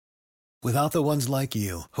Without the ones like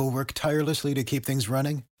you, who work tirelessly to keep things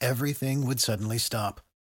running, everything would suddenly stop.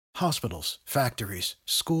 Hospitals, factories,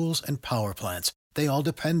 schools, and power plants, they all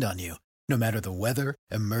depend on you. No matter the weather,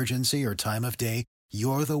 emergency, or time of day,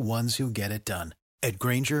 you're the ones who get it done. At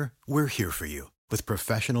Grainger, we're here for you with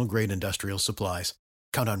professional-grade industrial supplies.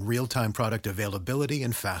 Count on real-time product availability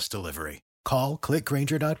and fast delivery. Call,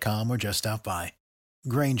 clickgrainger.com, or just stop by.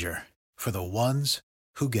 Grainger, for the ones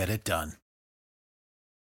who get it done.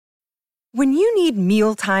 When you need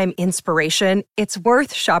mealtime inspiration, it's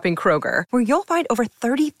worth shopping Kroger, where you'll find over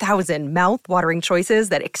 30,000 mouth-watering choices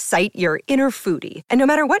that excite your inner foodie. And no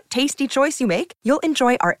matter what tasty choice you make, you'll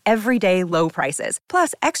enjoy our everyday low prices,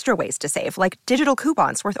 plus extra ways to save, like digital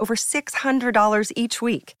coupons worth over $600 each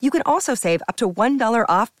week. You can also save up to $1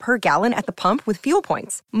 off per gallon at the pump with fuel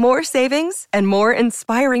points. More savings and more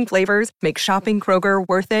inspiring flavors make shopping Kroger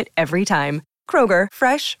worth it every time. Kroger,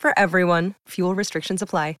 fresh for everyone. Fuel restrictions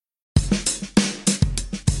apply.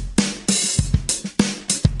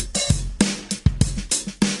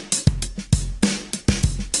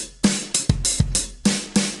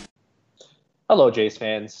 Hello, Jays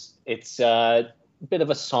fans. It's a bit of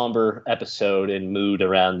a somber episode and mood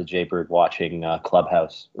around the Jaybird watching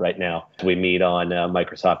clubhouse right now. We meet on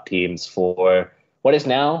Microsoft Teams for what is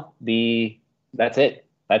now that's it.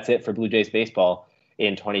 That's it for Blue Jays baseball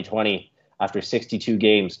in 2020. After 62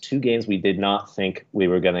 games, 2 games we did not think we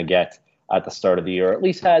were going to get at the start of the year, or at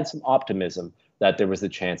least had some optimism that there was a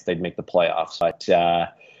chance they'd make the playoffs. But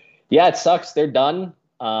yeah, it sucks. They're done.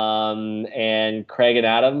 And Craig and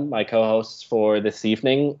Adam, my co-hosts for this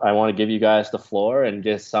evening, I want to give you guys the floor and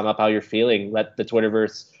just sum up how you're feeling. Let the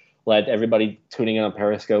Twitterverse, let everybody tuning in on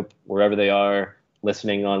Periscope, wherever they are,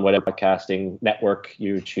 listening on whatever podcasting network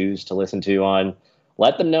you choose to listen to on,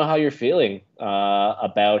 let them know how you're feeling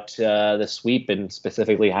about the sweep and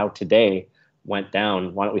specifically how today went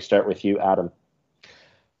down. Why don't we start with you, Adam?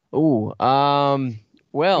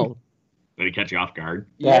 Well... Did he catch you off guard?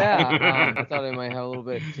 Yeah, I thought I might have a little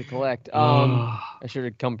bit to collect. I should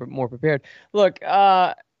have come more prepared. Look,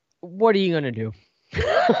 what are you going to do?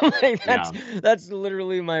 That's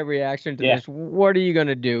literally my reaction to this. What are you going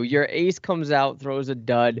to do? Your ace comes out, throws a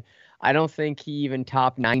dud. I don't think he even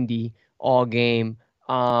topped 90 all game.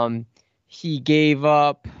 He gave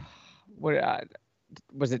up,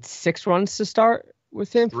 was it 6 runs to start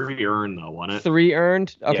with him? 3 earned, though, wasn't it? 3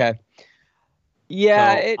 earned? Okay. Yeah.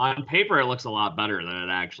 Yeah, so on paper it looks a lot better than it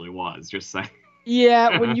actually was. Just saying.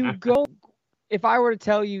 Yeah, when you go, if I were to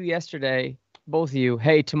tell you yesterday, both of you,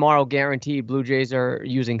 hey, tomorrow guaranteed Blue Jays are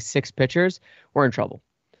using 6 pitchers, we're in trouble.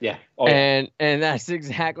 Yeah. And that's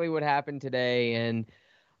exactly what happened today. And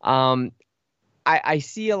I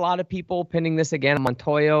see a lot of people pinning this again on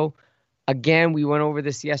Montoyo. Again, we went over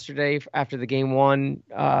this yesterday after the game 1,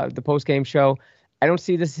 the post-game show. I don't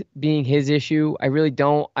see this being his issue. I really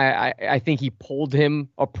don't. I think he pulled him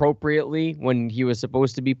appropriately when he was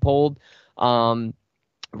supposed to be pulled. Ryu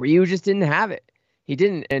just didn't have it. He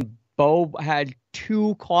didn't. And Bo had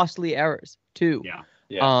 2 costly errors, 2.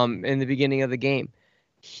 Yeah. In the beginning of the game.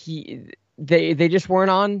 They just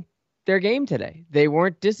weren't on their game today. They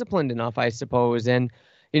weren't disciplined enough, I suppose. And,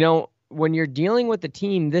 when you're dealing with a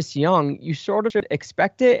team this young, you sort of should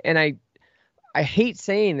expect it. And I hate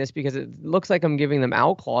saying this because it looks like I'm giving them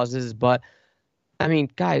out clauses, but I mean,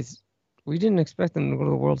 guys, we didn't expect them to go to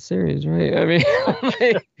the World Series, right? I mean,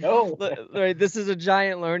 no. Right, this is a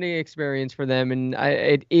giant learning experience for them, and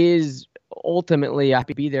it is ultimately a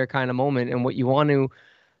be there kind of moment. And what you want to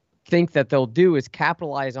think that they'll do is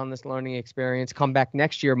capitalize on this learning experience, come back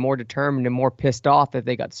next year more determined and more pissed off that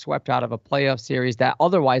they got swept out of a playoff series that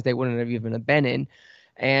otherwise they wouldn't have even been in.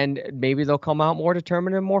 And maybe they'll come out more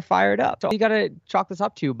determined and more fired up. So you got to chalk this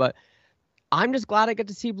up to. But I'm just glad I get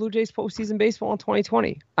to see Blue Jays postseason baseball in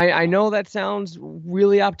 2020. I know that sounds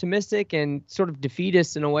really optimistic and sort of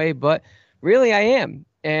defeatist in a way, but really I am.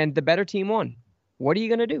 And the better team won. What are you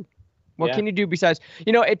going to do? What can you do besides,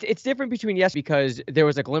 it's different between because there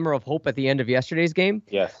was a glimmer of hope at the end of yesterday's game.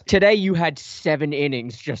 Yes. Today you had 7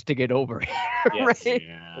 innings just to get over it. Yes. Right?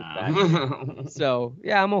 Yeah. Exactly. So,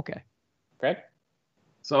 yeah, I'm okay. Craig?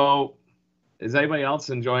 So, is anybody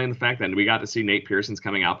else enjoying the fact that we got to see Nate Pearson's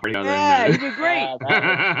coming out? Yeah, he did great.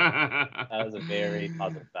 That was a very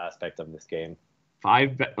positive aspect of this game.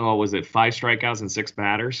 5 strikeouts and 6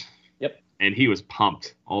 batters? Yep. And he was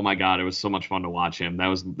pumped. Oh my God, it was so much fun to watch him. That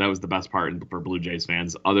was the best part for Blue Jays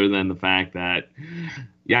fans, other than the fact that,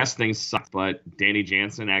 yes, things suck, but Danny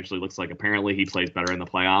Jansen actually looks like apparently he plays better in the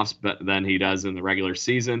playoffs than he does in the regular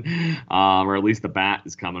season, or at least the bat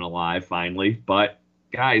is coming alive finally. But,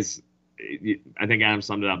 guys, I think Adam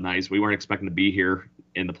summed it up nice. We weren't expecting to be here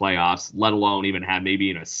in the playoffs, let alone even have maybe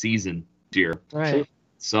in a season year. Right.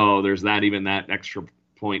 So there's that extra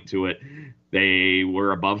point to it. They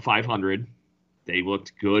were above 500. They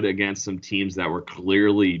looked good against some teams that were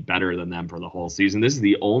clearly better than them for the whole season. This is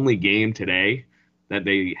the only game today that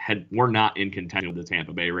they were not in contention with the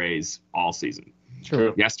Tampa Bay Rays all season.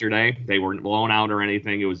 True. Yesterday, they weren't blown out or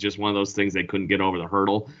anything. It was just one of those things they couldn't get over the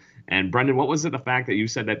hurdle. And Brendan, what was it? The fact that you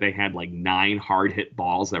said that they had like 9 hard hit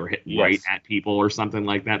balls that were hit right at people or something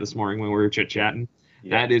like that this morning when we were chit chatting.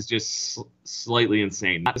 Yes. That is just slightly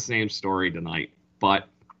insane. Not the same story tonight, but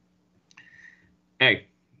hey,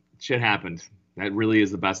 shit happened. That really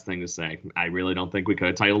is the best thing to say. I really don't think we could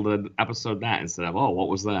have titled the episode that instead of, oh, what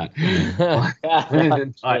was that?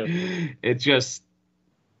 But it just,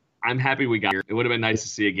 I'm happy we got here. It would have been nice to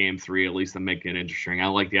see a game 3, at least to make it interesting. I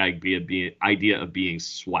like the idea of being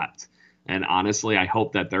swept. And honestly, I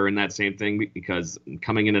hope that they're in that same thing because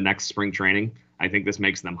coming into next spring training, I think this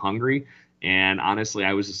makes them hungry. And honestly,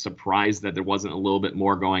 I was surprised that there wasn't a little bit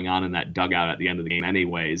more going on in that dugout at the end of the game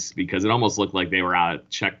anyways, because it almost looked like they were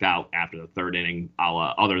checked out after the 3rd inning,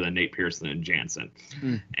 other than Nate Pearson and Jansen.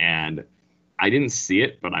 And I didn't see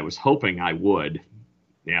it, but I was hoping I would.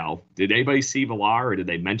 You know, did anybody see Villar, or did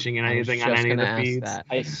they mention anything on any of the feeds?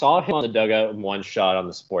 I saw him on the dugout in one shot on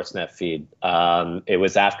the Sportsnet feed. It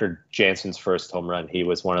was after Jansen's first home run. He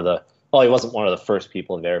was he wasn't one of the first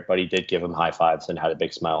people there, but he did give him high fives and had a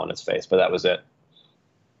big smile on his face. But that was it.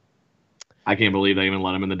 I can't believe they even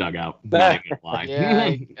let him in the dugout. Yeah,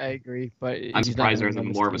 I agree. But I'm surprised there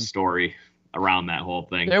isn't more of a story around that whole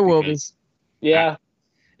thing. There will be. Yeah.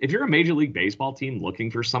 If you're a Major League Baseball team looking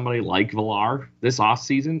for somebody like Villar this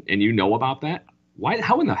offseason and you know about that,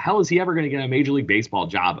 how in the hell is he ever going to get a Major League Baseball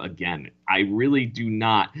job again? I really do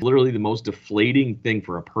not. Literally the most deflating thing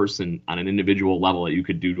for a person on an individual level that you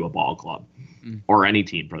could do to a ball club or any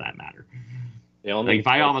team for that matter. Like if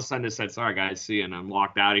I all of a sudden just said, sorry guys, see you, and I'm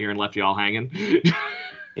walked out of here and left you all hanging.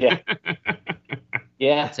 Yeah.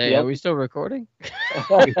 Yeah. Say, are we still recording?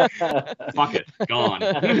 Fuck it. Gone.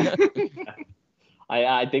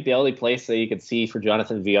 I think the only place that you could see for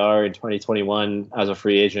Jonathan Villar in 2021 as a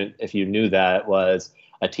free agent, if you knew that, was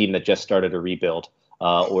a team that just started a rebuild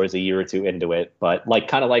or is a year or two into it. But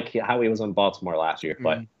kind of like how he was on Baltimore last year.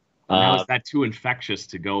 But now is that too infectious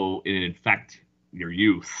to go and infect your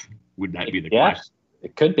youth? Would that be the question?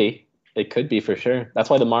 It could be. It could be for sure. That's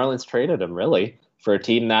why the Marlins traded him, really, for a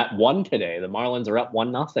team that won today. The Marlins are up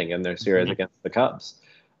 1-0 in their series against the Cubs.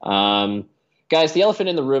 Guys, the elephant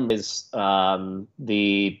in the room is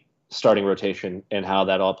the starting rotation and how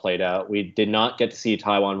that all played out. We did not get to see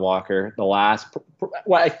Taijuan Walker.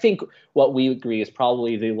 I think what we agree is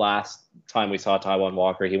probably the last time we saw Taijuan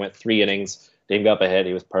Walker. He went 3 innings, didn't go up ahead.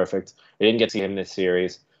 He was perfect. We didn't get to see him this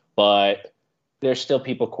series. But there's still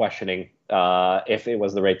people questioning if it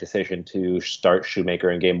was the right decision to start Shoemaker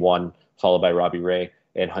in Game 1, followed by Robbie Ray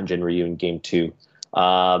and Hyun-Jin Ryu in Game 2.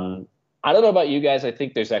 I don't know about you guys. I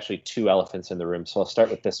think there's actually 2 elephants in the room, so I'll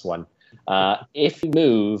start with this one. If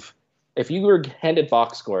you were handed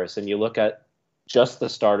box scores and you look at just the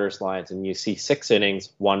starters lines and you see 6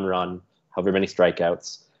 innings, 1 run, however many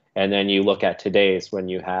strikeouts, and then you look at today's when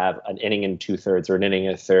you have an inning and 2/3 or an inning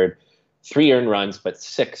and a third, 3 earned runs, but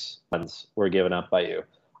 6 runs were given up by you.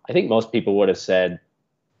 I think most people would have said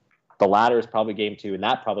the latter is probably Game 2, and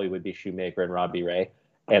that probably would be Shoemaker and Robbie Ray.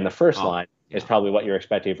 And the first line is probably what you're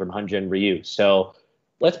expecting from Hyun-Jin Ryu. So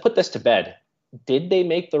let's put this to bed. Did they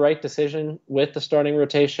make the right decision with the starting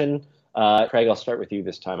rotation? Craig, I'll start with you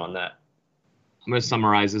this time on that. I'm going to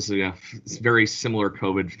summarize this. It's a very similar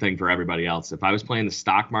COVID thing for everybody else. If I was playing the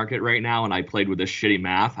stock market right now and I played with this shitty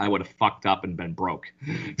math, I would have fucked up and been broke.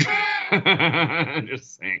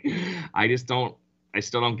 Just saying. I still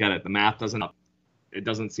don't get it. The math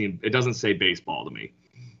doesn't say baseball to me.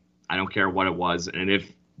 I don't care what it was. And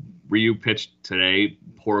if Ryu pitched today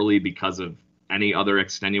poorly because of any other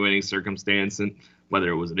extenuating circumstance, and whether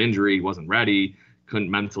it was an injury, wasn't ready, couldn't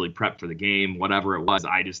mentally prep for the game, whatever it was,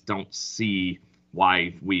 I just don't see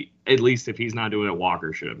why at least if he's not doing it,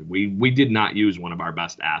 Walker should have. We did not use one of our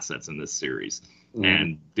best assets in this series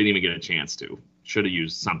and didn't even get a chance to. Should have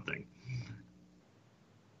used something.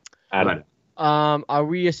 Adam. Are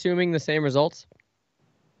we assuming the same results?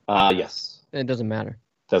 Yes. It doesn't matter.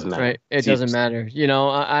 Doesn't matter. Right. It doesn't matter. You know,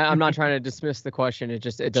 I'm not trying to dismiss the question. It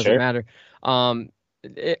doesn't matter.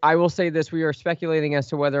 I will say this. We are speculating as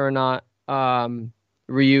to whether or not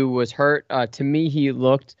Ryu was hurt. To me, he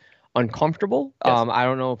looked uncomfortable. Yes. I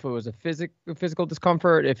don't know if it was a physical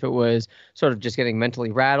discomfort, if it was sort of just getting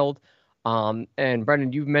mentally rattled. And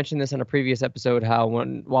Brendan, you've mentioned this in a previous episode, how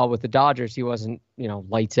while with the Dodgers, he wasn't,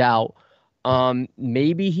 lights out.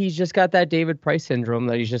 Maybe he's just got that David Price syndrome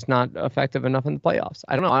that he's just not effective enough in the playoffs.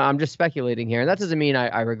 I don't know. I'm just speculating here. And that doesn't mean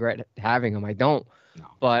I regret having him. I don't. No.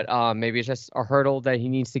 But maybe it's just a hurdle that he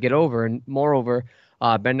needs to get over. And moreover,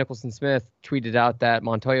 Ben Nicholson-Smith tweeted out that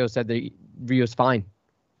Montoyo said that Rio's fine.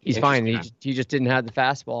 He's fine. He just didn't have the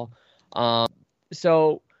fastball.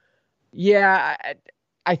 So, yeah,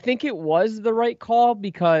 I think it was the right call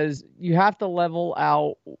because you have to level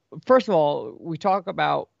out. First of all, we talk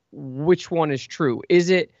about which one is true. Is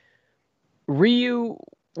it Ryu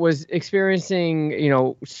was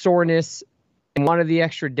experiencing, soreness and wanted the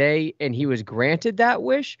extra day and he was granted that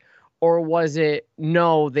wish? Or was it,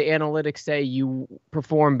 no, the analytics say you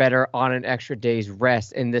perform better on an extra day's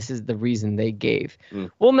rest and this is the reason they gave?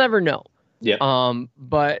 We'll never know. Yeah.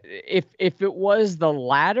 But if it was the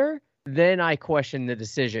latter, then I question the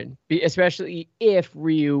decision, especially if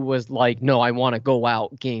Ryu was like, no, I want to go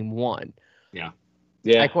out game one. Yeah.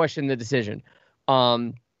 I question the decision.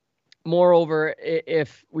 Moreover,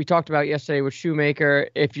 if we talked about yesterday with Shoemaker,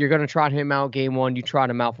 if you're going to trot him out game one, you trot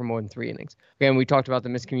him out for more than 3 innings. Again, we talked about the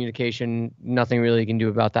miscommunication. Nothing really you can do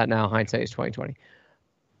about that now. Hindsight is 20/20.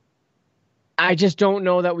 I just don't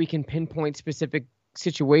know that we can pinpoint specific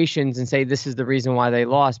situations and say this is the reason why they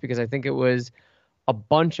lost, because I think it was a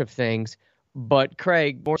bunch of things. But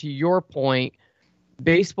Craig, more to your point,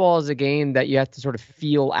 baseball is a game that you have to sort of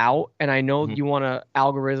feel out. And I know you want to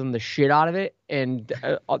algorithm the shit out of it. And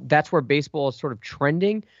that's where baseball is sort of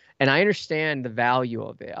trending. And I understand the value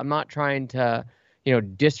of it. I'm not trying to,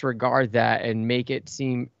 disregard that and make it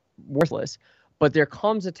seem worthless. But there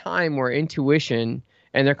comes a time where intuition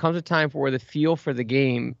and there comes a time for where the feel for the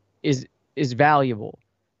game is valuable.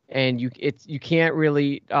 And you can't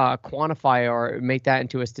really quantify or make that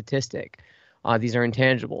into a statistic. These are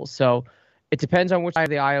intangibles. So it depends on which side of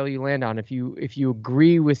the aisle you land on. If you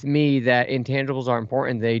agree with me that intangibles are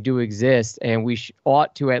important, they do exist, and we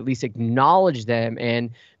ought to at least acknowledge them. And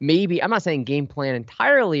maybe, I'm not saying game plan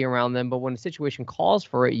entirely around them, but when a situation calls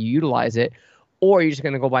for it, you utilize it, or you're just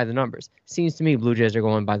going to go by the numbers. Seems to me Blue Jays are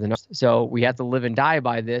going by the numbers. So we have to live and die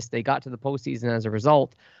by this. They got to the postseason as a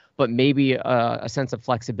result, but maybe a sense of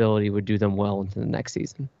flexibility would do them well into the next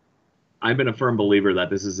season. I've been a firm believer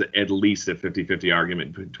that this is at least a 50-50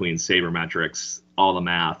 argument between sabermetrics, all the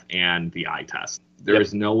math, and the eye test. There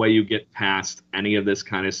is no way you get past any of this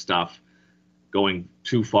kind of stuff going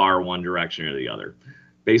too far one direction or the other.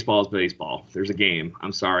 Baseball is baseball. There's a game.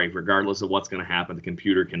 I'm sorry. Regardless of what's going to happen, the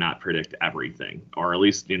computer cannot predict everything. Or at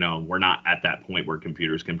least, we're not at that point where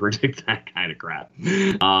computers can predict that kind of crap.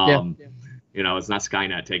 It's not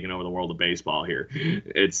Skynet taking over the world of baseball here.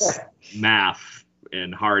 It's math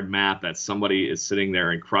and hard math that somebody is sitting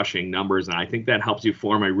there and crushing numbers. And I think that helps you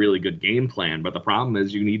form a really good game plan. But the problem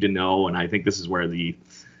is you need to know, and I think this is where the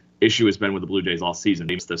issue has been with the Blue Jays all season.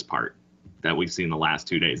 It's this part that we've seen the last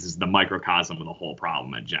 2 days. This is the microcosm of the whole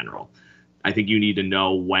problem in general. I think you need to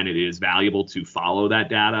know when it is valuable to follow that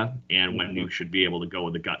data and when you should be able to go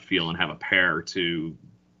with the gut feel and have a pair to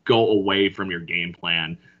go away from your game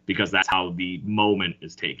plan, because that's how the moment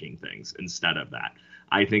is taking things instead of that.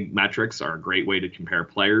 I think metrics are a great way to compare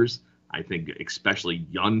players. I think especially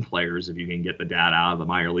young players, if you can get the data out of the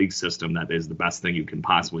minor league system, that is the best thing you can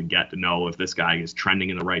possibly get to know if this guy is trending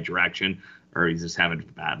in the right direction or he's just having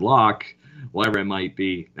bad luck, whatever it might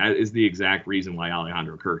be. That is the exact reason why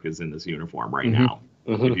Alejandro Kirk is in this uniform right now,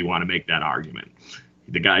 if you want to make that argument.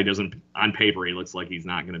 The guy doesn't, on paper, he looks like he's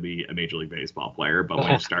not going to be a Major League Baseball player. But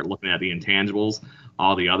when you start looking at the intangibles,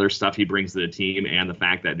 all the other stuff he brings to the team, and the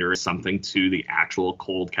fact that there is something to the actual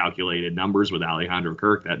cold calculated numbers with Alejandro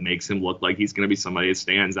Kirk that makes him look like he's going to be somebody that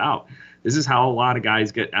stands out. This is how a lot of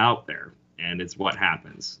guys get out there, and it's what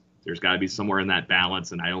happens. There's got to be somewhere in that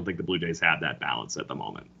balance, and I don't think the Blue Jays have that balance at the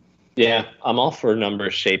moment. Yeah, I'm all for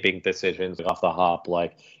numbers shaping decisions off the hop.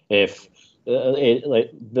 Like if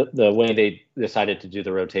the way they decided to do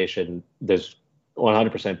the rotation, there's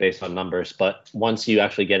 100% based on numbers. But once you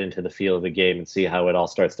actually get into the feel of the game and see how it all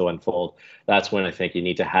starts to unfold, that's when I think you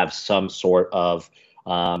need to have some sort of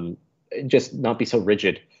just not be so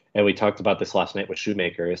rigid. And we talked about this last night with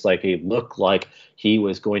Shoemaker. It's like he looked like he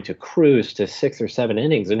was going to cruise to 6 or 7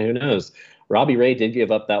 innings, and who knows? Robbie Ray did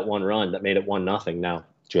give up that one run that made it 1-0. Now,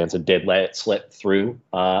 Jansen did let it slip through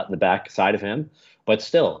the back side of him. But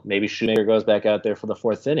still, maybe Shoemaker goes back out there for the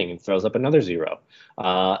 4th inning and throws up another 0.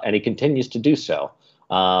 And he continues to do so.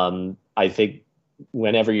 I think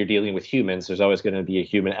whenever you're dealing with humans, there's always going to be a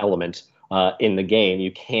human element in the game.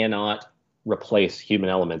 You cannot replace human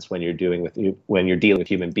elements when you're dealing with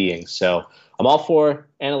human beings. So I'm all for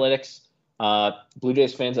analytics. Blue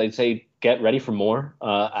Jays fans, I'd say get ready for more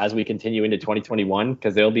as we continue into 2021,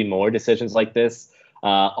 because there'll be more decisions like this.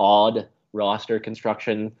 Odd roster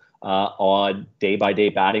construction, odd day-by-day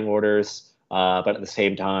batting orders, but at the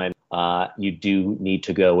same time, you do need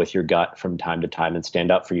to go with your gut from time to time and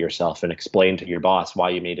stand up for yourself and explain to your boss why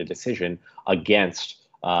you made a decision against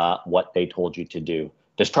what they told you to do.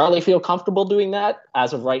 Does Charlie feel comfortable doing that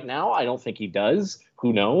as of right now? I don't think he does.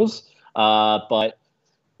 Who knows? But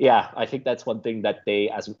yeah, I think that's one thing that they,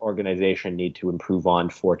 as an organization, need to improve on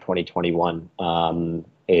for 2021.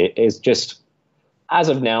 It is just, as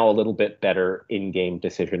of now, a little bit better in-game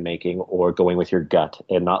decision-making or going with your gut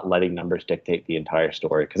and not letting numbers dictate the entire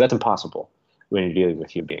story, because that's impossible when you're dealing with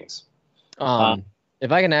human beings.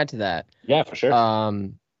 If I can add to that. Yeah, for sure.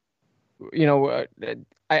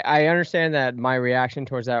 I understand that my reaction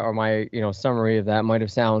towards that, or my, summary of that might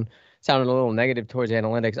have sounded a little negative towards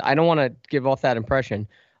analytics. I don't want to give off that impression.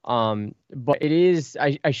 But it is,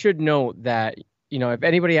 I should note that, if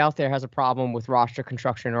anybody out there has a problem with roster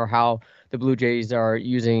construction or how the Blue Jays are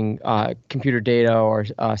using computer data or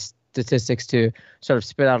statistics to sort of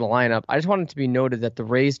spit out a lineup, I just wanted to be noted that the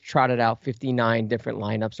Rays trotted out 59 different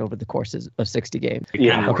lineups over the courses of 60 games.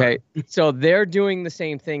 Yeah. Okay. So they're doing the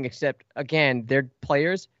same thing, except, again, they're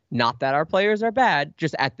players. Not that our players are bad,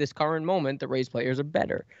 just at this current moment, the Rays players are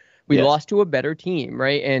better. We lost to a better team,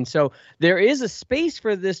 right? And so there is a space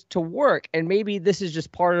for this to work, and maybe this is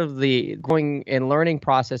just part of the growing and learning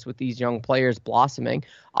process with these young players blossoming.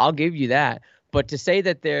 I'll give you that. But to say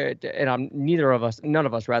that they're, and none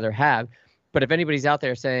of us rather have, but if anybody's out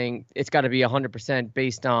there saying it's got to be 100%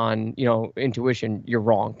 based on, intuition, you're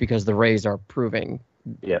wrong, because the Rays are proving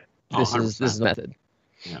this is the method.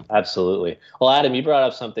 Yeah. Absolutely. Well, Adam, you brought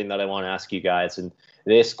up something that I want to ask you guys, and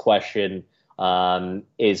this question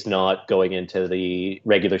is not going into the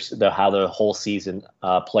how the whole season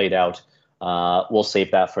played out. We'll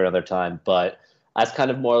save that for another time. But as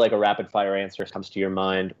kind of more like a rapid fire answer comes to your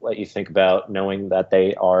mind, what you think about knowing that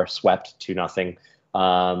they are swept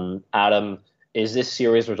 2-0. Adam, is this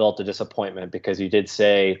series result a disappointment? Because you did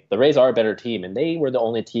say the Rays are a better team, and they were the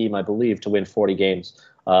only team, I believe, to win 40 games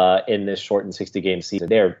in this shortened 60-game season.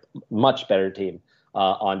 They're a much better team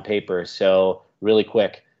on paper. So really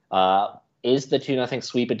quick, is the 2-0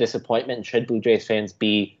 sweep a disappointment? Should Blue Jays fans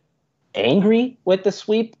be angry with the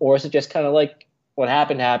sweep? Or is it just kind of like what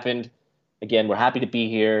happened? Again, we're happy to be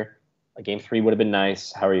here. A game 3 would have been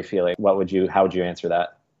nice. How are you feeling? How would you answer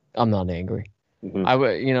that? I'm not angry. Mm-hmm.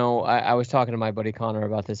 I was talking to my buddy Connor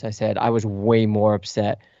about this. I said I was way more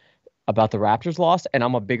upset about the Raptors loss, and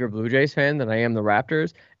I'm a bigger Blue Jays fan than I am the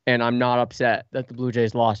Raptors. And I'm not upset that the Blue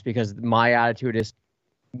Jays lost, because my attitude is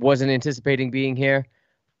wasn't anticipating being here.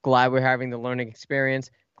 Glad we're having the learning experience.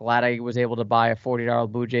 Glad I was able to buy a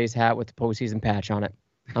 $40 Blue Jays hat with the postseason patch on it.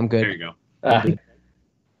 I'm good. There you go.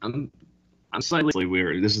 I'm slightly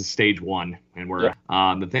weird. This is stage 1, and we're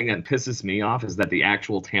the thing that pisses me off is that the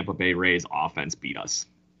actual Tampa Bay Rays offense beat us.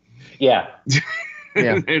 Yeah.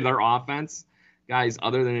 Their offense, guys,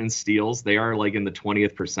 other than in steals, they are like in the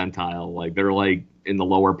 20th percentile. Like they're like in the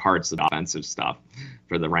lower parts of the offensive stuff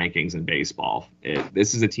for the rankings in baseball.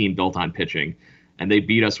 This is a team built on pitching, and they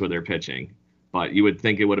beat us with their pitching. But you would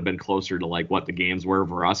think it would have been closer to like what the games were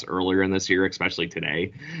for us earlier in this year, especially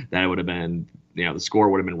today, that it would have been, the score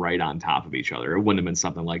would have been right on top of each other. It wouldn't have been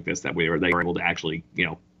something like this that they were able to actually,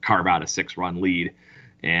 carve out a 6-run lead.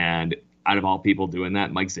 And out of all people doing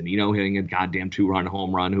that, Mike Zunino hitting a goddamn 2-run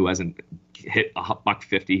home run, who hasn't hit a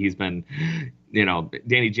 $150. He's been,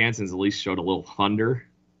 Danny Jansen's at least showed a little thunder.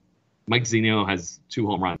 Mike Zunino has 2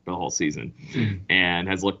 home runs for the whole season and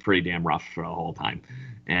has looked pretty damn rough for the whole time.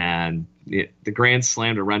 And the grand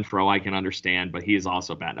slam to Renfroe, I can understand, but he is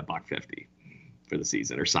also batting a $150 for the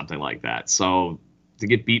season or something like that. So to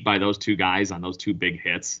get beat by those 2 guys on those 2 big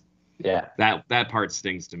hits, that part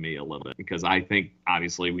stings to me a little bit, because I think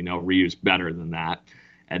obviously we know Ryu's better than that.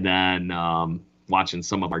 And then watching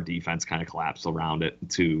some of our defense kind of collapse around it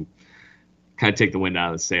to kind of take the wind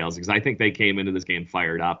out of the sails, because I think they came into this game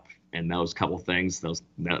fired up, and those couple things,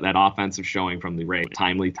 that offensive showing from the Rays,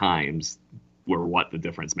 timely times, were what the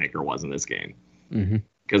difference maker was in this game.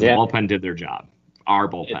 Because the bullpen did their job. Our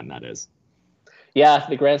bullpen, that is. Yeah,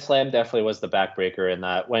 the grand slam definitely was the backbreaker in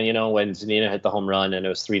that. When Zunino hit the home run and it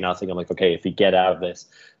was 3-0, I'm like, okay, if you get out of this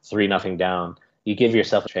 3-0 down, you give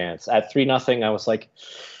yourself a chance. At 3-0, I was like,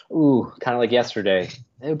 ooh, kind of like yesterday.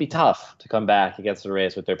 It would be tough to come back against the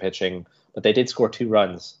Rays with their pitching. But they did score 2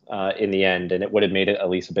 runs in the end, and it would have made it at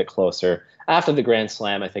least a bit closer. After the grand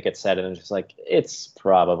slam, I think it said it, and just like, it's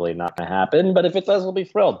probably not going to happen, but if it does, we'll be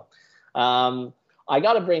thrilled. I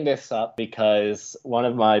got to bring this up because one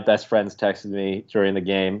of my best friends texted me during the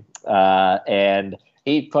game, and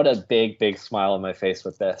he put a big, big smile on my face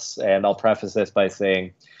with this. And I'll preface this by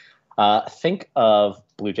saying, think of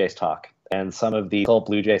Blue Jays talk and some of the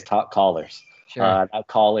Blue Jays top callers that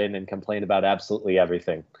call in and complain about absolutely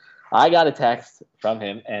everything. I got a text from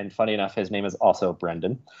him, and funny enough, his name is also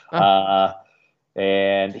Brendan.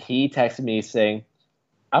 And he texted me saying,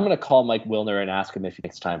 I'm going to call Mike Wilner and ask him if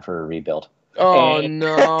it's time for a rebuild. Oh,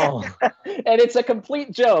 no. And it's a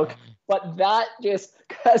complete joke, but that just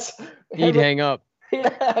because he'd hang up.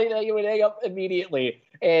 Yeah, you would hang up immediately.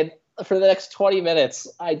 And for the next 20 minutes,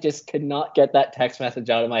 I just could not get that text message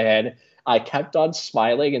out of my head. I kept on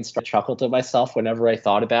smiling and started to chuckle to myself whenever I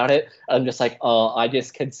thought about it. I'm just like, oh, I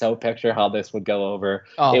just can so picture how this would go over.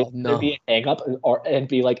 Oh, it would be a hang up and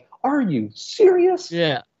be like, are you serious?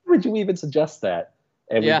 Yeah. Why would you even suggest that?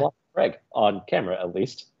 And we watched Craig on camera, at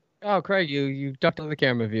least. Oh, Craig, you ducked on the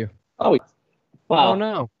camera view. Oh, wow. Oh,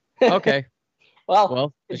 no. Okay.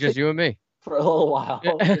 well, it's just you and me. For a little while.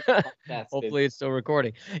 Hopefully it's still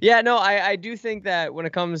recording. Yeah, no, I do think that when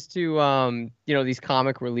it comes to these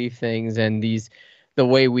comic relief things and the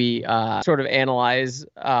way we sort of analyze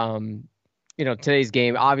today's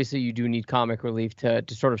game, obviously you do need comic relief to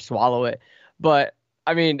sort of swallow it. But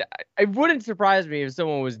I mean, it wouldn't surprise me if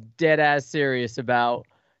someone was dead ass serious about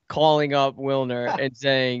calling up Wilner and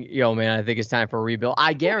saying, yo, man, I think it's time for a rebuild.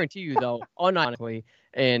 I guarantee you, though, unironically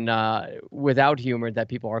and without humor, that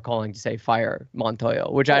people are calling to say fire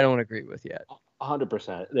Montoyo, which I don't agree with yet.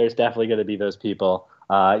 100%. There's definitely going to be those people.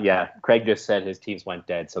 Craig just said his teams went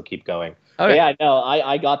dead, so keep going. Okay. Yeah, no,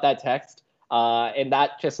 I got that text, and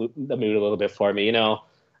that just the mood a little bit for me.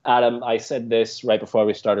 Adam, I said this right before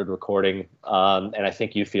we started recording, and I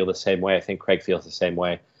think you feel the same way. I think Craig feels the same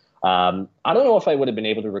way. I don't know if I would have been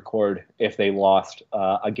able to record if they lost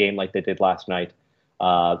a game like they did last night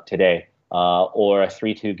today, or a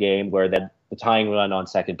 3-2 game where the tying run on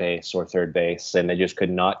second base or third base, and they just could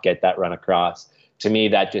not get that run across. To me,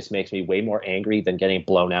 that just makes me way more angry than getting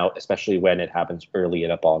blown out, especially when it happens early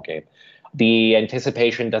in a ball game. The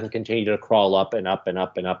anticipation doesn't continue to crawl up and up and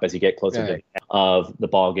up and up as you get closer to the end of the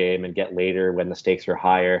ball game and get later when the stakes are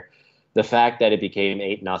higher. The fact that it became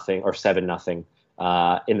 8-0 or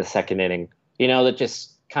 7-0 in the second inning, that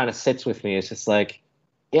just kind of sits with me. It's just like,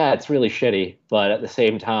 yeah, it's really shitty, but at the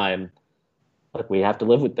same time, look, we have to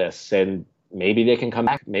live with this, and maybe they can come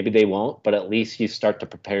back, maybe they won't, but at least you start to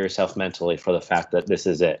prepare yourself mentally for the fact that this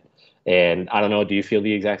is it. And I don't know, do you feel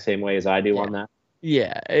the exact same way as I do on that?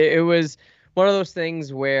 Yeah, it was one of those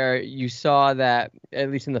things where you saw that,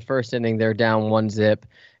 at least in the first inning, they're down 1-0,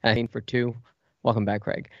 I think for 2. Welcome back,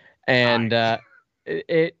 Craig. And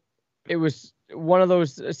it was one of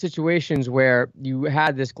those situations where you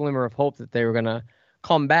had this glimmer of hope that they were going to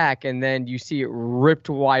come back, and then you see it ripped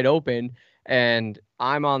wide open, and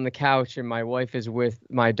I'm on the couch and my wife is with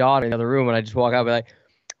my daughter in the other room, and I just walk out and be like,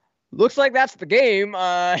 looks like that's the game.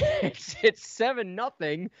 It's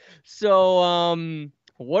 7-0. So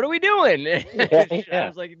what are we doing? I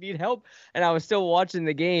was like, need help. And I was still watching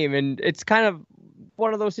the game, and it's kind of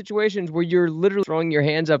one of those situations where you're literally throwing your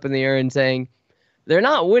hands up in the air and saying, they're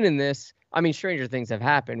not winning this. I mean, stranger things have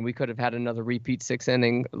happened. We could have had another repeat 6th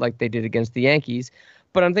inning like they did against the Yankees.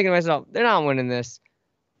 But I'm thinking to myself, they're not winning this.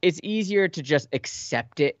 It's easier to just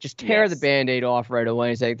accept it. Just tear the Band-Aid off right away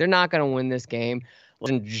and say, they're not going to win this game. Let's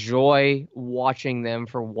enjoy watching them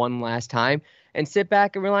for one last time and sit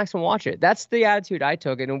back and relax and watch it. That's the attitude I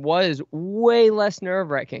took, and it was way less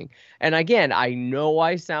nerve-wracking. And again, I know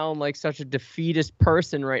I sound like such a defeatist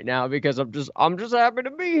person right now because I'm just happy to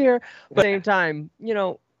be here. But at the same time,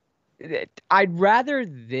 I'd rather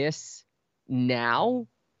this now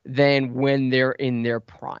than when they're in their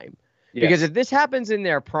prime. Yes. Because if this happens in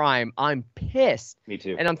their prime, I'm pissed. Me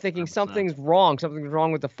too. And I'm thinking 100%. Something's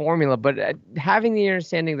wrong with the formula. But having the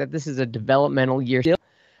understanding that this is a developmental year still,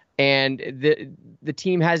 and the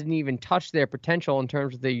team hasn't even touched their potential in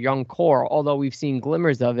terms of the young core, although we've seen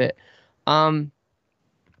glimmers of it,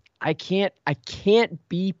 I can't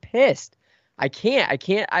be pissed. I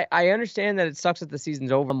can't. I understand that it sucks that the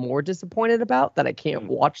season's over. I'm more disappointed about that I can't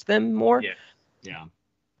watch them more. Yeah.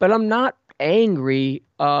 But I'm not angry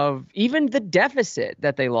of even the deficit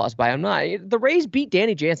that they lost by. I'm not. The Rays beat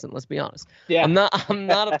Danny Jansen. Let's be honest. Yeah. I'm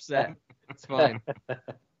not upset. It's fine.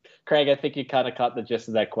 Craig, I think you kind of caught the gist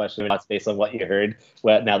of that question based on what you heard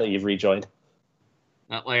now that you've rejoined.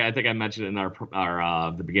 Like I think I mentioned in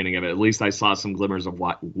our the beginning of it. At least I saw some glimmers of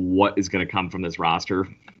what is going to come from this roster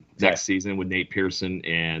next season with Nate Pearson,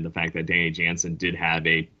 and the fact that Danny Jansen did have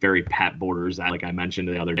a very Pat Borders, like I mentioned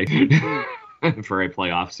the other day, for a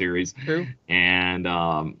playoff series. True. And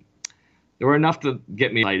there were enough to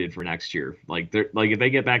get me excited for next year. Like if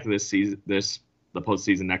they get back to this season, this the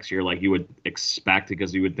postseason next year like you would expect,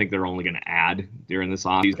 because you would think they're only going to add during this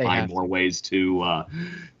offseason, find more ways to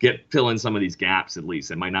fill in some of these gaps at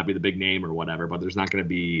least. It might not be the big name or whatever, but there's not going to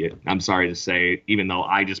be, I'm sorry to say, even though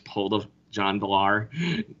I just pulled a John Villar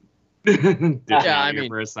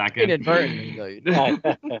for a second. Inadvertently.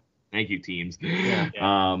 Thank you, teams. Yeah.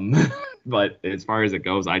 But as far as it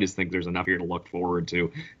goes, I just think there's enough here to look forward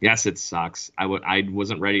to. Yes, it sucks. I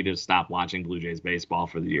wasn't ready to stop watching Blue Jays baseball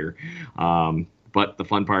for the year. But the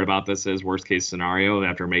fun part about this is, worst case scenario,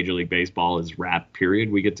 after Major League Baseball is wrapped,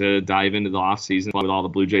 period, we get to dive into the offseason with all the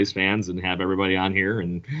Blue Jays fans and have everybody on here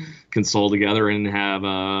and console together and have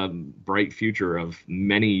a bright future of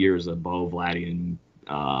many years of Bo, Vladdy, and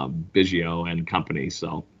Biggio and company.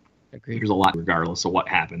 So there's a lot regardless of what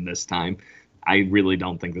happened this time. I really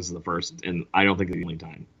don't think this is the first, and I don't think it's the only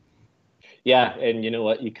time. Yeah, and you know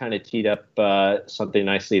what? You kind of teed up something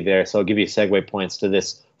nicely there. So I'll give you segue points to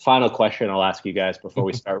this final question I'll ask you guys before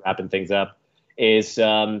we start wrapping things up. Is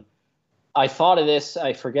I thought of this.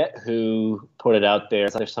 I forget who put it out there.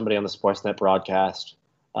 There's somebody on the Sportsnet broadcast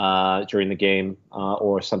during the game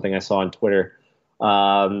or something I saw on Twitter.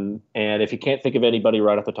 And if you can't think of anybody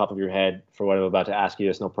right off the top of your head for what I'm about to ask you,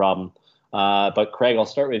 it's no problem. But Craig, I'll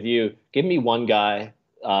start with you. Give me one guy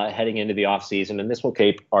heading into the offseason, and this will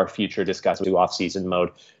keep our future discussion to offseason mode.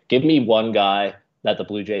 Give me one guy that the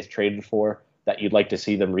Blue Jays traded for that you'd like to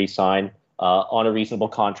see them re-sign on a reasonable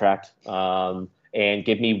contract, and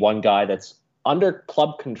give me one guy that's under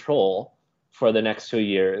club control for the next 2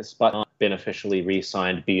 years, but not been officially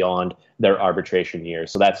re-signed beyond their arbitration year.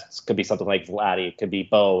 So that could be something like Vladdy, it could be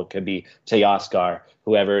Bo, it could be Teoscar,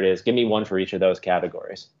 whoever it is. Give me one for each of those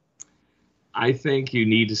categories. I think you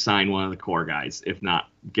need to sign one of the core guys, if not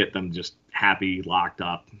get them just happy, locked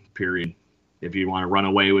up, period. If you want to run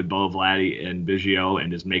away with Bo, Vladdy, and Biggio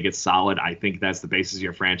and just make it solid, I think that's the basis of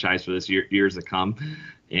your franchise for this years to come.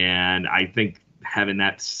 And I think having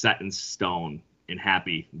that set in stone and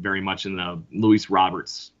happy, very much in the Luis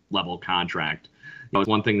Roberts level contract. It's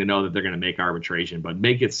one thing to know that they're going to make arbitration, but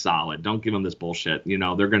make it solid. Don't give them this bullshit. They're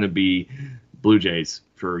going to be Blue Jays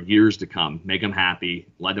for years to come. Make them happy.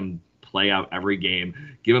 Let them play out every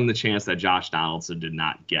game. Give them the chance that Josh Donaldson did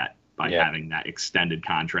not get by having that extended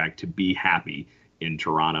contract to be happy in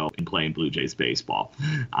Toronto and playing Blue Jays baseball.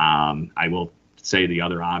 I will say the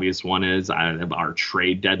other obvious one is our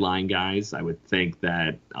trade deadline guys. I would think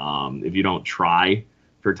that if you don't try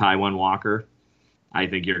for Taijuan Walker, I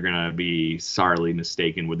think you're going to be sorely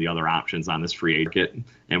mistaken with the other options on this free agent kit,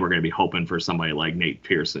 and we're going to be hoping for somebody like Nate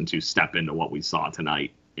Pearson to step into what we saw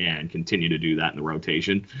tonight and continue to do that in the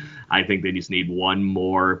rotation. I think they just need one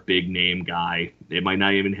more big name guy. It might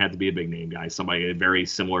not even have to be a big name guy. Somebody very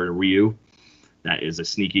similar to Ryu that is a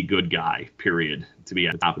sneaky good guy, period, to be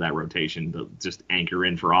at the top of that rotation, to just anchor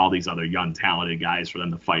in for all these other young, talented guys for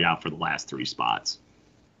them to fight out for the last three spots.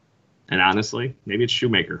 And honestly, maybe it's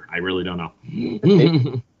Shoemaker. I really don't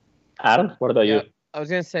know. Adam, what about you? I was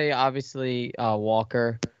going to say, obviously,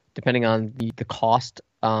 Walker, depending on the cost,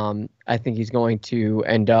 I think he's going to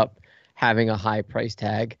end up having a high price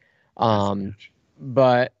tag.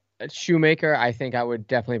 But Shoemaker, I think I would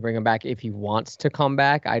definitely bring him back if he wants to come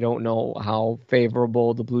back. I don't know how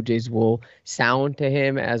favorable the Blue Jays will sound to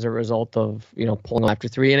him as a result of, pulling after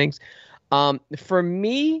 3 innings. For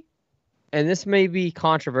me, and this may be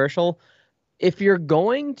controversial, if you're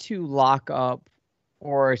going to lock up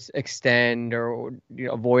or extend or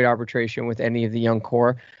avoid arbitration with any of the young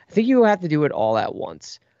core, I think you have to do it all at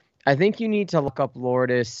once. I think you need to lock up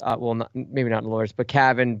Lourdes, maybe not Lourdes, but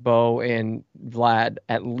Cavan, Bo, and Vlad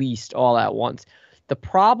at least all at once. The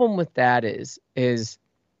problem with that is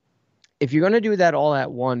if you're going to do that all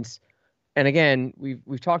at once, and again,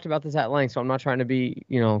 we've talked about this at length, so I'm not trying to be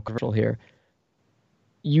controversial here.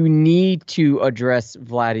 You need to address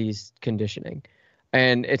Vladdy's conditioning.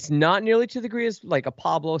 And it's not nearly to the degree as like a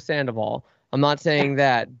Pablo Sandoval. I'm not saying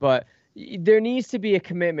that, but there needs to be a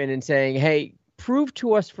commitment in saying, hey, prove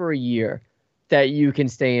to us for a year that you can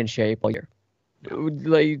stay in shape all year.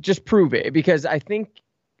 Like, just prove it. Because I think,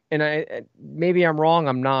 and maybe I'm wrong,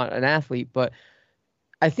 I'm not an athlete, but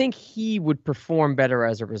I think he would perform better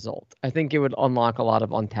as a result. I think it would unlock a lot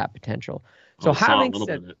of untapped potential. So having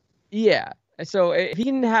said, yeah. So if he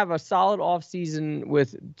can have a solid offseason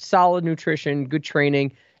with solid nutrition, good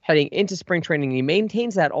training, heading into spring training, and he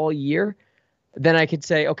maintains that all year, then I could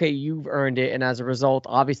say, okay, you've earned it. And as a result,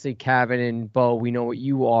 obviously, Cavan and Bo, we know what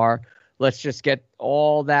you are. Let's just get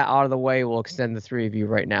all that out of the way. We'll extend the 3 of you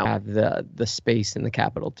right now, have the space and the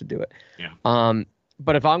capital to do it. Yeah.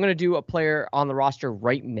 But if I'm going to do a player on the roster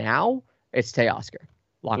right now, it's Teoscar.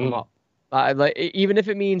 Lock him up. Even if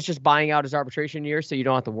it means just buying out his arbitration year so you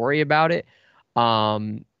don't have to worry about it.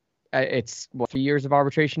 It's 3 years of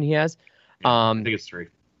arbitration he has. I think it's 3.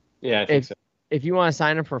 Yeah, I think so. If you want to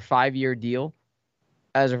sign him for a 5-year deal,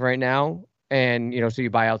 as of right now, and so you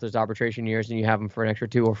buy out those arbitration years and you have him for an extra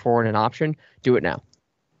 2 or 4 and an option, do it now.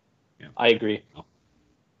 Yeah, I agree.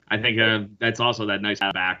 I think that's also that nice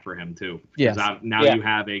back for him too. Yes. Now you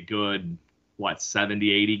have a good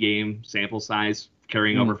 70, 80 game sample size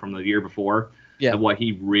carrying over from the year before. Yeah. And what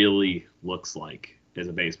he really looks like as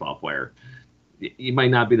a baseball player. He might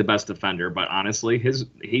not be the best defender, but honestly,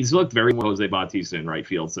 he's looked very well Jose Bautista in right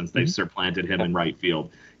field since they've supplanted him in right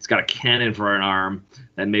field. He's got a cannon for an arm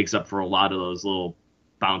that makes up for a lot of those little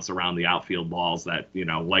bounce around the outfield balls that,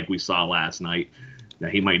 like we saw last night,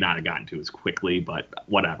 that he might not have gotten to as quickly, but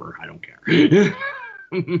whatever. I don't care.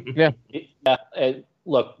 Yeah. And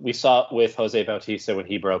look, we saw it with Jose Bautista when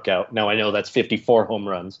he broke out. Now, I know that's 54 home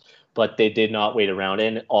runs, but they did not wait around.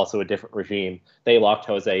 And also a different regime. They locked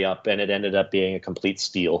Jose up, and it ended up being a complete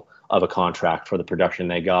steal of a contract for the production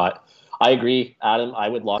they got. I agree, Adam. I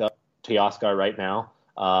would lock up Teoscar right now,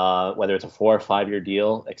 whether it's a 4 or 5 year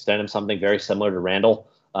deal, extend him something very similar to Randall,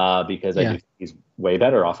 because I do think he's way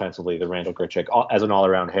better offensively than Randall Grichuk as an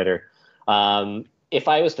all-around hitter. If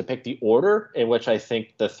I was to pick the order in which I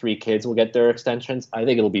think the 3 kids will get their extensions, I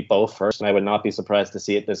think it'll be both first, and I would not be surprised to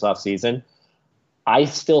see it this offseason. I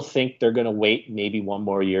still think they're going to wait maybe 1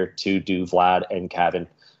 more year to do Vlad and Kevin.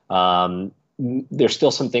 There's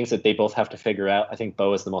still some things that they both have to figure out. I think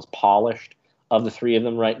Bo is the most polished of the 3 of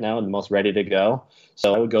them right now and the most ready to go.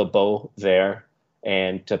 So I would go Bo there,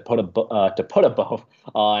 and to put a bow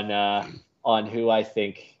on who I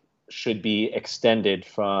think should be extended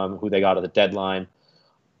from who they got at the deadline.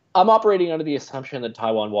 I'm operating under the assumption that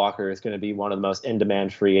Taijuan Walker is going to be one of the most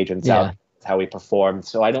in-demand free agents out. That's how he performed.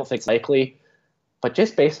 So I don't think it's likely. But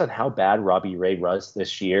just based on how bad Robbie Ray was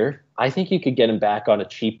this year, I think you could get him back on a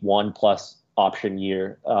cheap 1+ option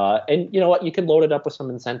year. And you know what? You could load it up with some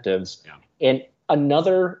incentives. Yeah. And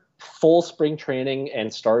another full spring training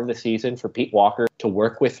and start of the season for Pete Walker to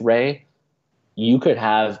work with Ray, you could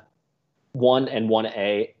have 1 and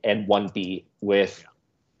 1A and 1B with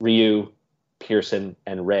Ryu, Pearson,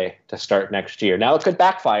 and Ray to start next year. Now, it could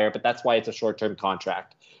backfire, but that's why it's a short-term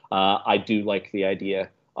contract. I do like the idea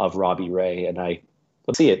of Robbie Ray, and I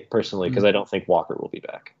would see it personally because I don't think Walker will be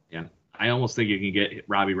back. Yeah, I almost think you can get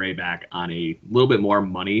Robbie Ray back on a little bit more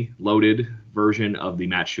money-loaded version of the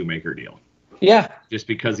Matt Shoemaker deal. Yeah. Just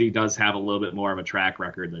because he does have a little bit more of a track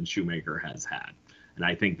record than Shoemaker has had. And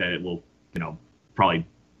I think that it will, probably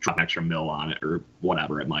drop an extra mil on it or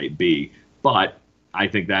whatever it might be. But I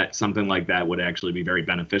think that something like that would actually be very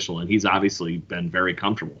beneficial. And he's obviously been very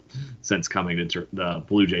comfortable since coming to the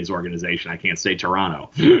Blue Jays organization. I can't say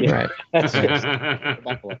Toronto. Right.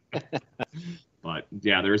 But,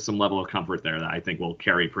 yeah, there is some level of comfort there that I think will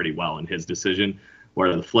carry pretty well in his decision,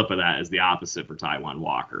 where the flip of that is the opposite for Taijuan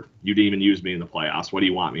Walker. You didn't even use me in the playoffs. What do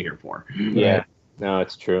you want me here for? Yeah, no,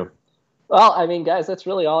 it's true. Well, I mean, guys, that's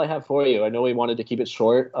really all I have for you. I know we wanted to keep it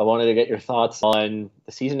short. I wanted to get your thoughts on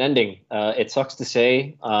the season ending. It sucks to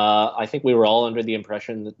say. I think we were all under the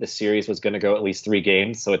impression that this series was going to go at least 3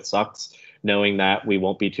 games, so it sucks knowing that we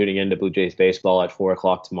won't be tuning into Blue Jays baseball at 4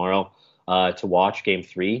 o'clock tomorrow to watch Game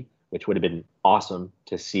 3, which would have been awesome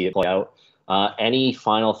to see it play out. Any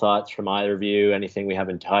final thoughts from either of you? Anything we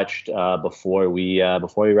haven't touched before we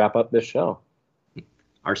wrap up this show?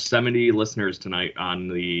 Our 70 listeners tonight on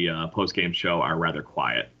the post-game show are rather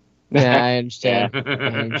quiet. Yeah, I understand. I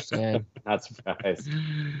understand. Not surprised.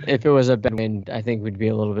 If it was a bad win, I think we'd be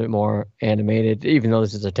a little bit more animated, even though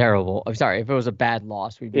this is a terrible. I'm sorry. If it was a bad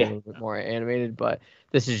loss, we'd be a little bit more animated. But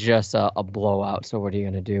this is just a blowout. So what are you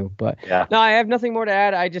going to do? But no, I have nothing more to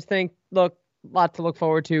add. I just think, look, a lot to look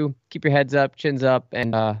forward to. Keep your heads up, chins up,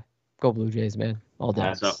 and go Blue Jays, man. All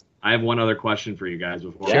day. So I have one other question for you guys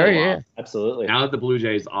before. Sure, yeah. Absolutely. Now that the Blue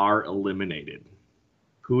Jays are eliminated,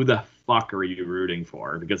 who the fuck are you rooting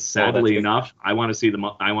for? Because sadly enough, I want to see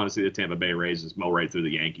the Tampa Bay Rays just mow right through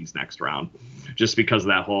the Yankees next round, just because of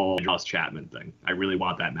that whole Josh Chapman thing. I really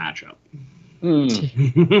want that matchup.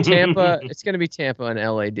 Tampa. It's going to be Tampa and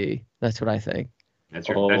LAD. That's what I think. That's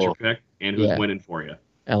your pick. And who's winning for you?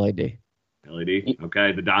 LAD. LAD.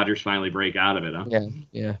 Okay, the Dodgers finally break out of it, huh?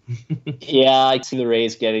 Yeah. Yeah, I see the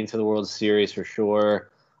Rays getting to the World Series for sure.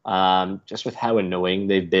 Just with how annoying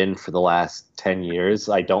they've been for the last 10 years,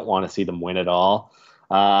 I don't want to see them win at all.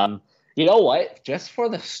 You know what? Just for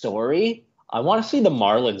the story, I want to see the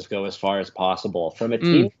Marlins go as far as possible. From a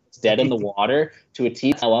team that's dead in the water to a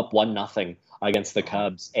team now up 1-0 against the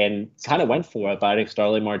Cubs, and kind of went for it by adding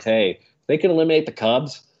Starling Marte. If they can eliminate the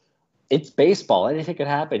Cubs, it's baseball. Anything could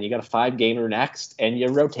happen. You got a 5-gamer next, and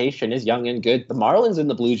your rotation is young and good. The Marlins and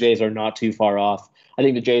the Blue Jays are not too far off. I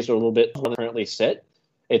think the Jays are a little bit where they currently sit.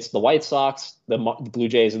 It's the White Sox, the Blue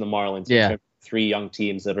Jays, and the Marlins. Yeah. 3 young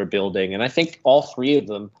teams that are building. And I think all 3 of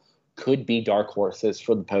them could be dark horses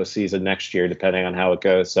for the postseason next year, depending on how it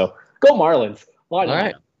goes. So go Marlins. Why not? All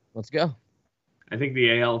right, let's go. I think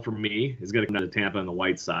the AL for me is going to come to Tampa and the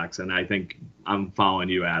White Sox, and I think I'm following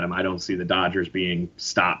you, Adam. I don't see the Dodgers being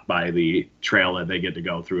stopped by the trail that they get to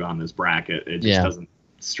go through on this bracket. It just doesn't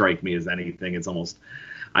strike me as anything. It's almost,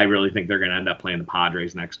 I really think they're going to end up playing the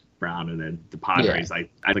Padres next round, and then the Padres, I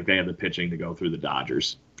think they have the pitching to go through the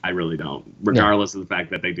Dodgers. I really don't, regardless of the fact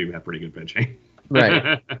that they do have pretty good pitching.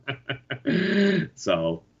 Right.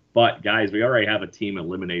 So. But, guys, we already have a team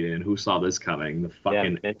eliminated, and who saw this coming? The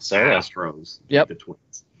fucking Astros. Yep. The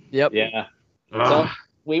Twins. Yep. Yeah. So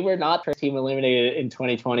we were not team eliminated in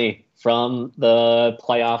 2020 from the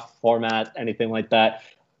playoff format, anything like that.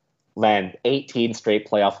 Man, 18 straight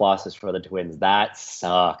playoff losses for the Twins. That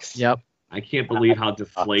sucks. Yep. I can't believe how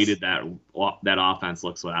deflated that offense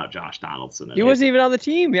looks without Josh Donaldson. He wasn't even on the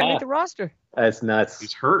team. He didn't make the roster. That's nuts.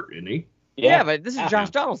 He's hurt, isn't he? Yeah, but this is Josh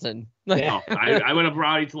Donaldson. I would have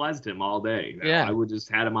Rowdy Telesed him all day. Yeah. I would just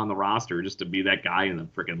had him on the roster just to be that guy in the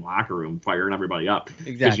freaking locker room firing everybody up.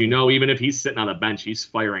 Exactly. Because even if he's sitting on the bench, he's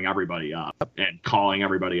firing everybody up and calling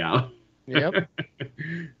everybody out. Yep.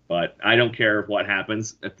 But I don't care what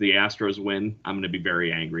happens. If the Astros win, I'm going to be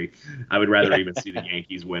very angry. I would rather even see the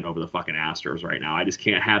Yankees win over the fucking Astros right now. I just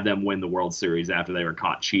can't have them win the World Series after they were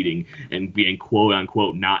caught cheating and being quote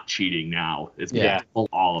unquote not cheating now. It's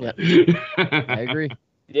all of it. I agree.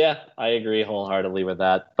 Yeah, I agree wholeheartedly with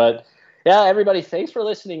that. But yeah, everybody, thanks for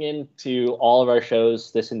listening in to all of our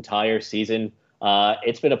shows this entire season.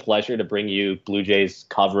 It's been a pleasure to bring you Blue Jays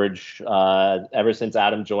coverage ever since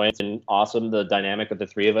Adam joined. It's been awesome, the dynamic of the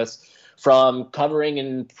 3 of us, from covering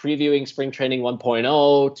and previewing Spring Training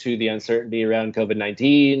 1.0 to the uncertainty around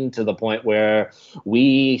COVID-19 to the point where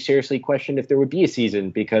we seriously questioned if there would be a season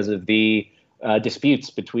because of the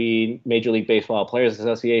disputes between Major League Baseball Players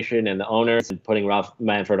Association and the owners, and putting Rob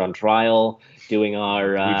Manfred on trial, doing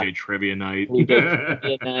our Blue Jay Trivia Night.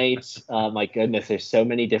 My goodness, there's so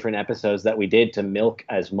many different episodes that we did to milk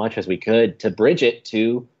as much as we could to bridge it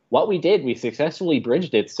to what we did. We successfully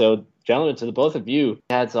bridged it. So, gentlemen, to the both of you,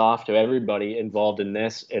 hats off to everybody involved in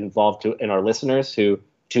this, in our listeners who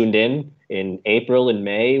tuned in April and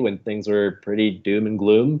May when things were pretty doom and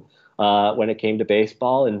gloom. When it came to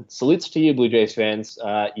baseball. And salutes to you, Blue Jays fans.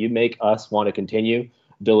 You make us want to continue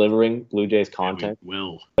delivering Blue Jays content. Yeah,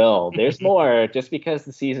 we will. There's more. Just because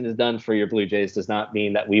the season is done for your Blue Jays does not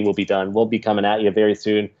mean that we will be done. We'll be coming at you very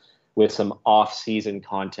soon with some off-season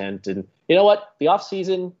content. And you know what? The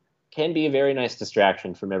off-season can be a very nice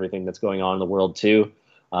distraction from everything that's going on in the world, too.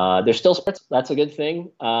 There's still sports. That's a good thing,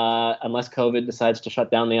 unless COVID decides to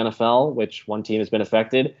shut down the NFL, which one team has been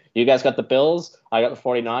affected. You guys got the Bills. I got the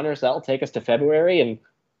 49ers. That'll take us to February and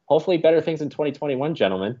hopefully better things in 2021,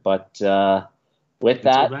 gentlemen. But with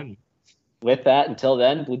that, until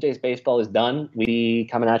then, Blue Jays baseball is done. We'll be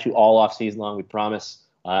coming at you all off season long, we promise,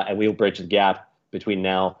 and we will bridge the gap between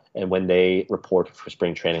now and when they report for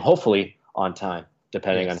spring training, hopefully on time,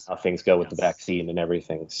 depending on how things go with the vaccine and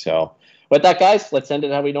everything. So with that, guys, let's end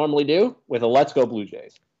it how we normally do with a Let's Go Blue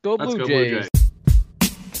Jays. Go Blue Jays.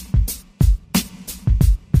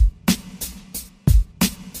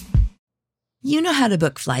 You know how to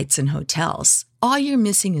book flights and hotels. All you're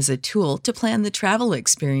missing is a tool to plan the travel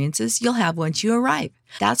experiences you'll have once you arrive.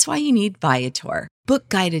 That's why you need Viator. Book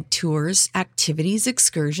guided tours, activities,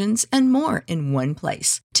 excursions, and more in one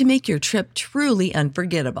place to make your trip truly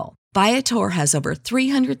unforgettable. Viator has over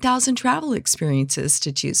 300,000 travel experiences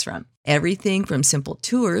to choose from. Everything from simple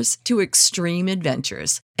tours to extreme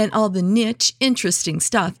adventures and all the niche, interesting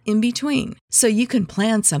stuff in between. So you can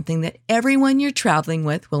plan something that everyone you're traveling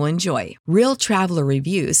with will enjoy. Real traveler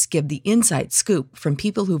reviews give the inside scoop from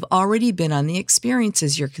people who've already been on the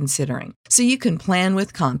experiences you're considering. So you can plan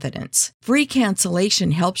with confidence. Free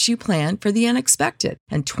cancellation helps you plan for the unexpected.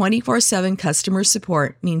 And 24/7 customer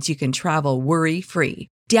support means you can travel worry-free.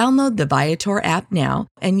 Download the Viator app now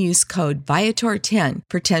and use code Viator10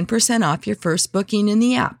 for 10% off your first booking in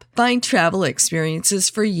the app. Find travel experiences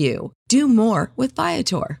for you. Do more with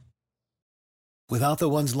Viator. Without the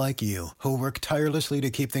ones like you, who work tirelessly to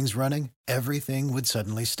keep things running, everything would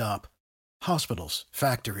suddenly stop. Hospitals,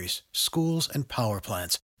 factories, schools, and power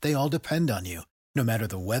plants, they all depend on you. No matter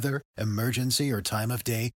the weather, emergency, or time of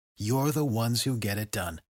day, you're the ones who get it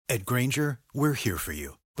done. At Grainger, we're here for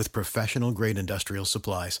you. With professional-grade industrial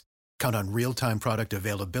supplies, count on real-time product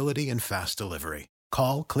availability and fast delivery.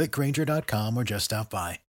 Call, click Grainger.com, or just stop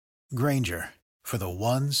by. Granger, for the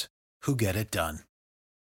ones who get it done.